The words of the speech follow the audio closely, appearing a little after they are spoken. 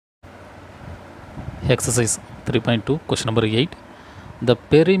Exercise 3.2 question number 8. The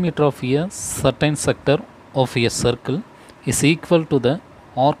perimeter of a certain sector of a circle is equal to the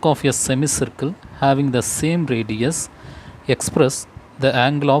arc of a semicircle having the same radius. Express the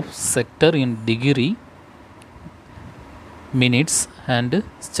angle of sector in degree, minutes and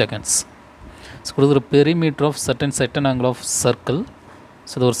seconds. So கொடுக்குற perimeter of certain angle of circle.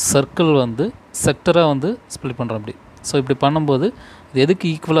 So இது ஒரு circle வந்து செக்டராக வந்து split பண்ணுறோம் அப்படி. So இப்படி பண்ணும்போது இது எதுக்கு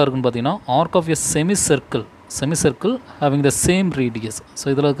ஈக்குவலாக இருக்குன்னு பார்த்தீங்கன்னா arc of a semi circle having the same radius. So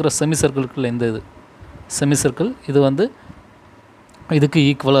இதில் இருக்கிற செமி சர்க்கிளுக்குள்ள எந்த இது செமி சர்க்கிள் இது வந்து இதுக்கு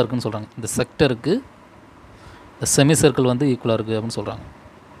ஈக்குவலாக இருக்குன்னு சொல்கிறாங்க. இந்த செக்டருக்கு இந்த செமி சர்க்கிள் வந்து ஈக்குவலாக இருக்குது அப்படின்னு சொல்கிறாங்க.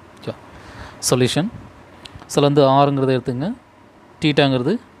 Okay, solution. சில வந்து ஆறுங்கிறத எடுத்துங்க,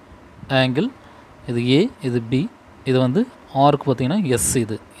 டீட்டாங்கிறது ஆங்கிள், இது ஏ இது பி, இது வந்து ஆருக்கு பார்த்தீங்கன்னா எஸ்,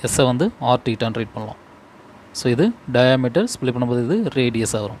 இது எஸ்ஸை வந்து ஆர் டீட்டான்னு ரைட் பண்ணலாம். ஸோ இது டயாமீட்டர் ஸ்ப்ளிட் பண்ணும்போது இது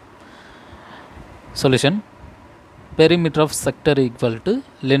ரேடியஸாக வரும். Solution. Perimeter of sector equal to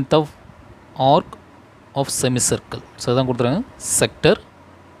length of arc of semi circle. So இதான் கொடுத்துருங்க, sector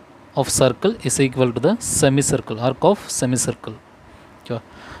of circle is equal to the semi circle, arc of semi circle. ஓகேவா?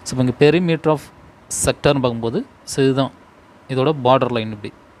 So இப்போ இங்கே பெரிமீட்டர் ஆஃப் செக்டர்னு பார்க்கும்போது so இதுதான் இதோட பார்டர் லைன்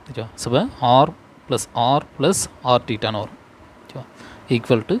இப்படி. ஓகேவா? ஸோ இப்போ ஆர் ப்ளஸ் ஆர் டீட்டான்னு வரும். ஓகேவா?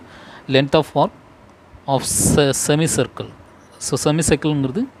 Equal to length of arc of semi circle. So semi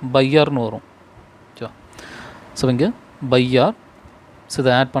சர்க்கிள்ங்கிறது by ஆர்னு வரும். ஓகேவா? ஸோ இங்கே பை ஆர். ஸோ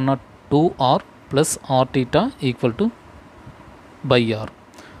இதை ஆட் பண்ணால் 2r plus R theta equal to by R.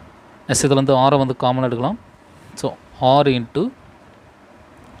 Next இதில் வந்து ஆரை வந்து காமன் எடுக்கலாம். So R into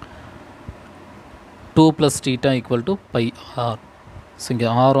 2 plus theta equal to by R. So இங்கே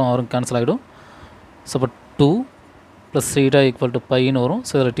ஆரும் கேன்சல் ஆகிடும். ஸோ இப்போ 2 ப்ளஸ் டீட்டா ஈக்குவல் டு பைன்னு வரும்.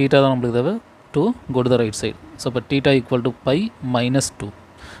 ஸோ இதில் டீட்டா தான் நம்மளுக்கு தேவை, 2 go to the right side. So இப்போ theta equal to by minus 2.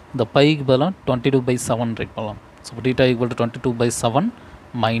 இந்த பைக்கு பதிலாக 22/7 ரைட் பண்ணலாம். ஸோ இப்போ theta equal to 22/7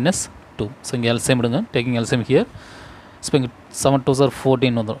 minus 2. So இங்கே எல்சிஎம் எடுங்க, டேக்கிங் எல்சிஎம் ஹியர். ஸோ இங்கே 7 2s are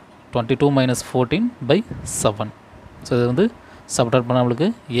 14 வந்துடும். 22 minus 14/7. ஸோ இது வந்து சப்ட்ராக்ட் பண்ணால் நம்மளுக்கு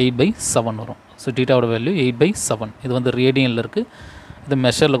 8/7 வரும். So டீட்டாவோட value 8/7. இது வந்து ரேடியனில் இருக்குது, இது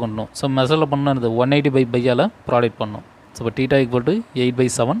மெஷரில் கொண்டணும். ஸோ மெஷரில் பண்ணால் இது 180/பையால் ப்ராடக்ட் பண்ணணும். ஸோ இப்போ theta equal to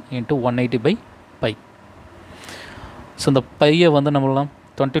 8/7 into 180/π. So இந்த பையை வந்து நம்மளாம்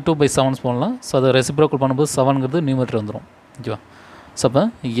 22/7 போடலாம். ஸோ அதை ரெசிப்ரோக்கல் பண்ணும்போது 7ங்கிறது நியூமரேட்டர் வந்துடும். ஓகேவா? ஸோ அப்போ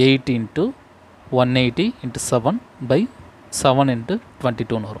 8 இன்ட்டு 180 இன்ட்டு 7/7 இன்ட்டு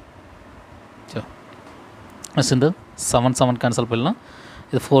 22ன்னு வரும். ஓகேவா? நெக்ஸ்ட் இந்த 7 கேன்சல் பண்ணலாம்.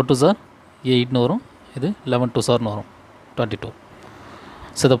 இது 4 2s are 8ன்னு வரும், இது 11 2s are வரும் 22.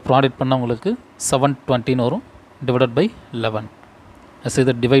 ஸோ இதை ப்ராடக்ட் பண்ணால் உங்களுக்கு 720ன்னு வரும், டிவைடட் பை 11. ஸோ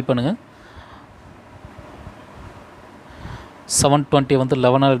இதை டிவைட் பண்ணுங்கள். 720 வந்து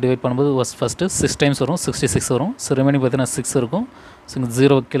 11ஆல் டிவைட் பண்ணும்போது ஃபஸ்ட்டு 6 டைம்ஸ் வரும், 66 வரும். ஸோ ரிமைனிங் பார்த்தீங்கன்னா 6 இருக்கும். ஸோ இங்கே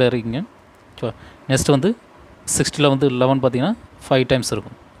 0 கீழே இருக்கீங்க. ஓகேவா? நெக்ஸ்ட் வந்து 60ல் வந்து 11 பார்த்தீங்கன்னா 5 டைம்ஸ்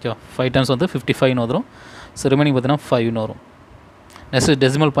இருக்கும். ஓகேவா? 5 டைம்ஸ் வந்து 55ன்னு வந்துடும். ஸோ ரிமைனிங் பார்த்தீங்கன்னா 5ன்னு வரும். நெக்ஸ்ட்டு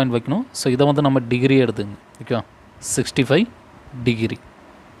டெசிமல் பாயிண்ட் வைக்கணும். ஸோ இதை வந்து நம்ம டிகிரி எடுத்துங்க. ஓகேவா? 65 டிகிரி.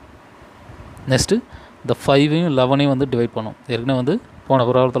 நெக்ஸ்ட்டு இந்த 5ஐயும் 11ஐயும் வந்து டிவைட் பண்ணோம். ஏற்கனவே வந்து போன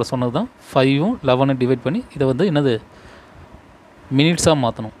ப்ராப்ளத்தில் சொன்னது தான். 5ம் 11 டிவைட் பண்ணி இதை வந்து என்னது மினிட்ஸாக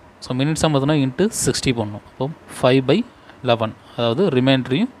மாற்றணும். ஸோ மினிட்ஸாக மாற்றினா இன்ட்டு 60 பண்ணணும். அப்போ 5/11, அதாவது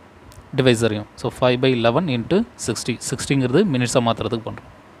ரிமைண்டரையும் டிவைசரையும். ஸோ 5/11 இன்ட்டு 60ங்கிறது மினிட்ஸாக மாற்றுறதுக்கு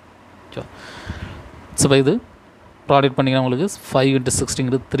பண்ணுறோம். ஸோ இப்போ இது ப்ராடக்ட் பண்ணிங்கன்னா உங்களுக்கு 5 இன்ட்டு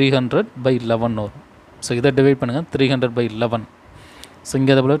 60ங்கிறது 300/11 வரும். ஸோ இதை டிவைட் பண்ணுங்கள், 300/11. ஸோ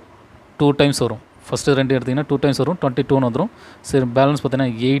இங்கே அதே போல் 2 டைம்ஸ் வரும். ஃபஸ்ட்டு 2 எடுத்திங்கன்னா 2 டைம்ஸ் வரும், 22ன்னு வந்துடும். சரி, பேலன்ஸ்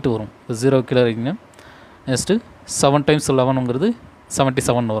பார்த்தீங்கன்னா 8 வரும். 0 கீழே இருக்கீங்க. நெக்ஸ்ட்டு 7 டைம்ஸ் 11ங்கிறது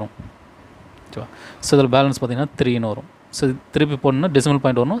 77 வரும். ஓகேவா? ஸோ இதில் பேலன்ஸ் பார்த்தீங்கன்னா 3ன்னு வரும். ஸோ திருப்பி போடணுன்னா டெசிமல்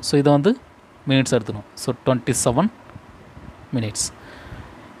பாயிண்ட் வரணும். ஸோ இதை வந்து மினிட்ஸ் எடுத்துக்கணும். So 27 minutes.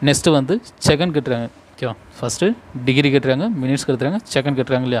 நெக்ஸ்ட்டு வந்து செகண்ட் கட்டுறாங்க. ஓகேவா? ஃபஸ்ட்டு டிகிரி கட்டுறாங்க, மினிட்ஸ் கட்டுறாங்க, செகண்ட்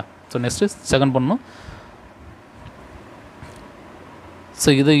கட்டுறாங்க இல்லையா? ஸோ நெக்ஸ்ட்டு செகண்ட் பண்ணணும். ஸோ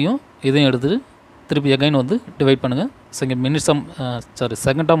இதையும் எடுத்துகிட்டு திருப்பி எகைன் வந்து டிவைட் பண்ணுங்கள். ஸோ இங்கே மினிட்ஸாக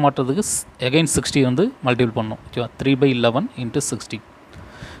செகண்டாக மாட்டுறதுக்கு எகைன் 60 வந்து மல்டிபிள் பண்ணணும். ஓகேவா? 3/11 இன்ட்டு 60.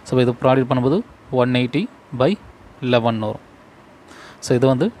 ஸோ இது ப்ராடக்ட் பண்ணும்போது 180/11 வரும். ஸோ இதை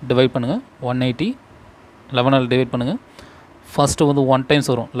வந்து டிவைட் பண்ணுங்கள். 180 11ஆல் டிவைட் பண்ணுங்கள். ஃபஸ்ட்டு வந்து 1 டைம்ஸ்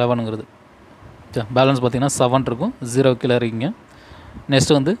வரும் 11ங்கிறது. ஓகே, பேலன்ஸ் பார்த்தீங்கன்னா 7 இருக்கும், 0 கீழே இருக்கீங்க.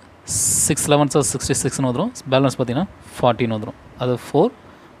 நெக்ஸ்ட்டு வந்து 6 11s are 66ன்னு வந்துடும். பேலன்ஸ் பார்த்தீங்கன்னா 14 வந்துடும். அது 4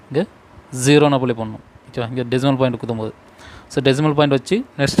 இங்கே 0ன்னு அப்ளை பண்ணணும். ஓகே, இங்கே decimal point குத்தும்போது. So decimal point வச்சு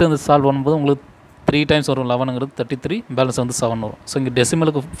நெக்ஸ்ட்டு வந்து சால்வ் பண்ணும்போது உங்களுக்கு 3 டைம்ஸ் வரும் 11ங்கிறது 33, பேலன்ஸ் வந்து 7 வரும். ஸோ இங்கே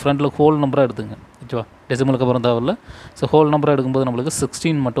டெசிமலுக்கு ஃப்ரண்ட்டில் ஹோல் நம்பராக எடுத்துங்க, ஓகேவா? டெசிமலுக்கு அப்புறம் தேவையில்ல. ஸோ ஹோல் நம்பராக எடுக்கும்போது நம்மளுக்கு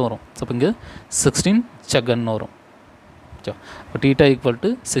 16 மட்டும் வரும். ஸோ இப்போ இங்கே 16 செகண்ட் வரும், ஓகே? இப்போ theta equal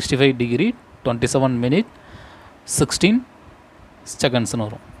to 65 degree 27 minute 16 செகண்ட்ஸ்னு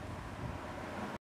வரும்.